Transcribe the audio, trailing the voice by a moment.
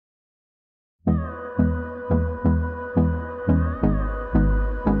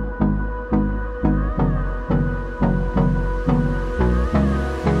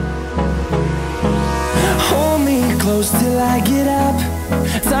close till I get up.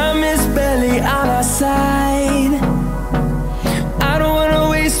 Time is barely on our side. I don't wanna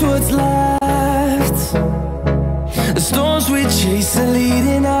waste what's left. The storms we chase are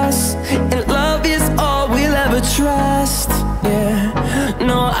leading us, and love is all we'll ever trust. Yeah,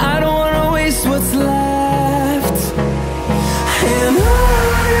 no, I don't wanna waste what's left. And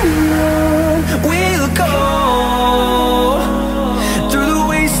on we'll go, through the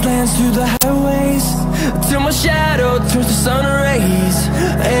wastelands, through the highways, till my shadow turns to sun rays.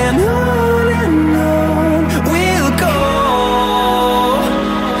 And on we'll go,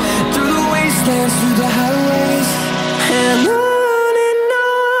 through the wastelands, through the highways, and on we'll go.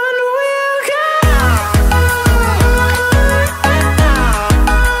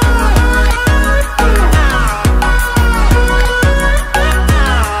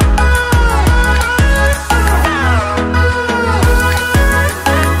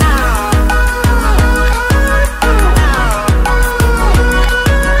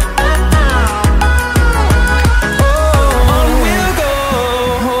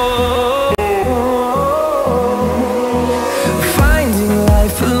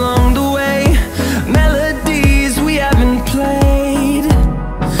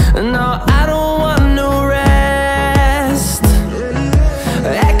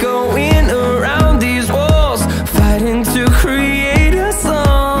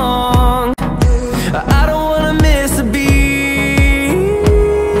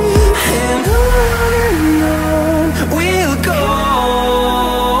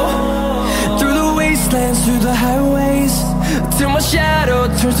 Through the highways, till my shadow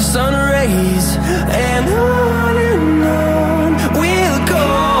turns to sun rays. And on we'll go,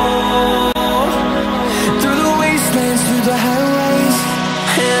 through the wastelands, through the highways,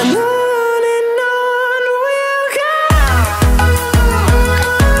 and on we'll go.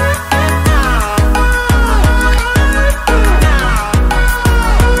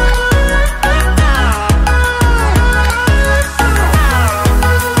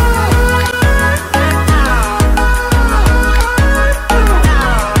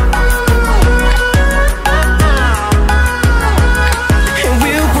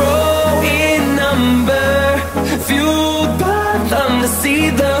 See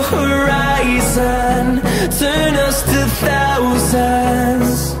the horizon, turn us to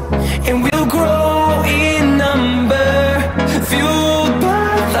thousands, and we'll grow in number, fueled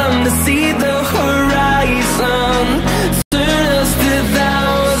by them to see the horizon, turn us to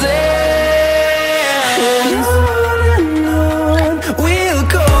thousands. And on we'll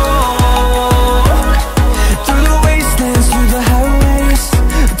go, through the wastelands, through the highways,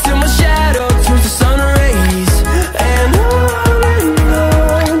 till my shadow turns to sun rays. And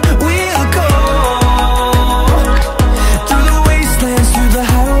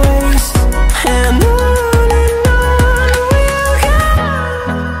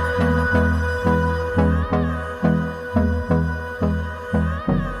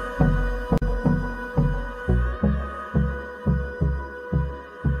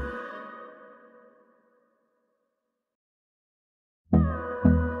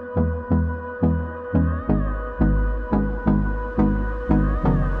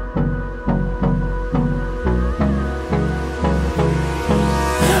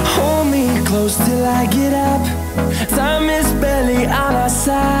close till I get up. Time is barely on our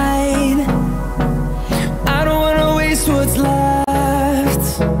side. I don't wanna waste what's left.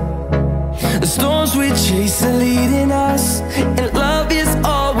 The storms we chase are leading us, and love is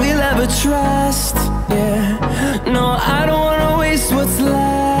all we'll ever trust. Yeah, no, I don't wanna waste what's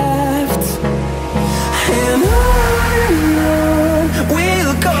left. And on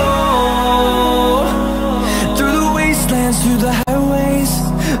we'll go, through the wastelands, through the highways,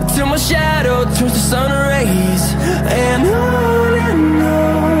 till my shadow turns to sun rays. And on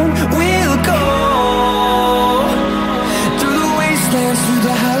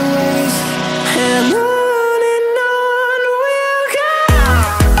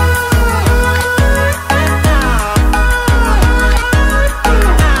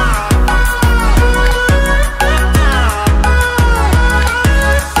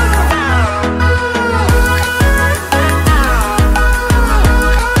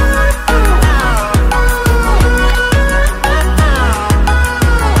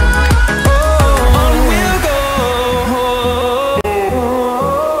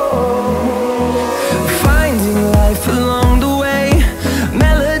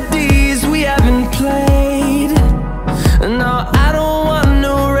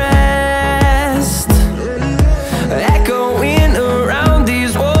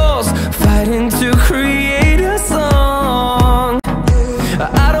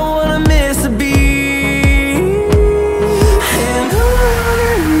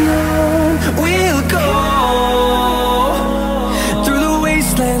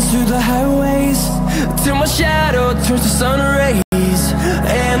the highways, till my shadow turns to sun rays.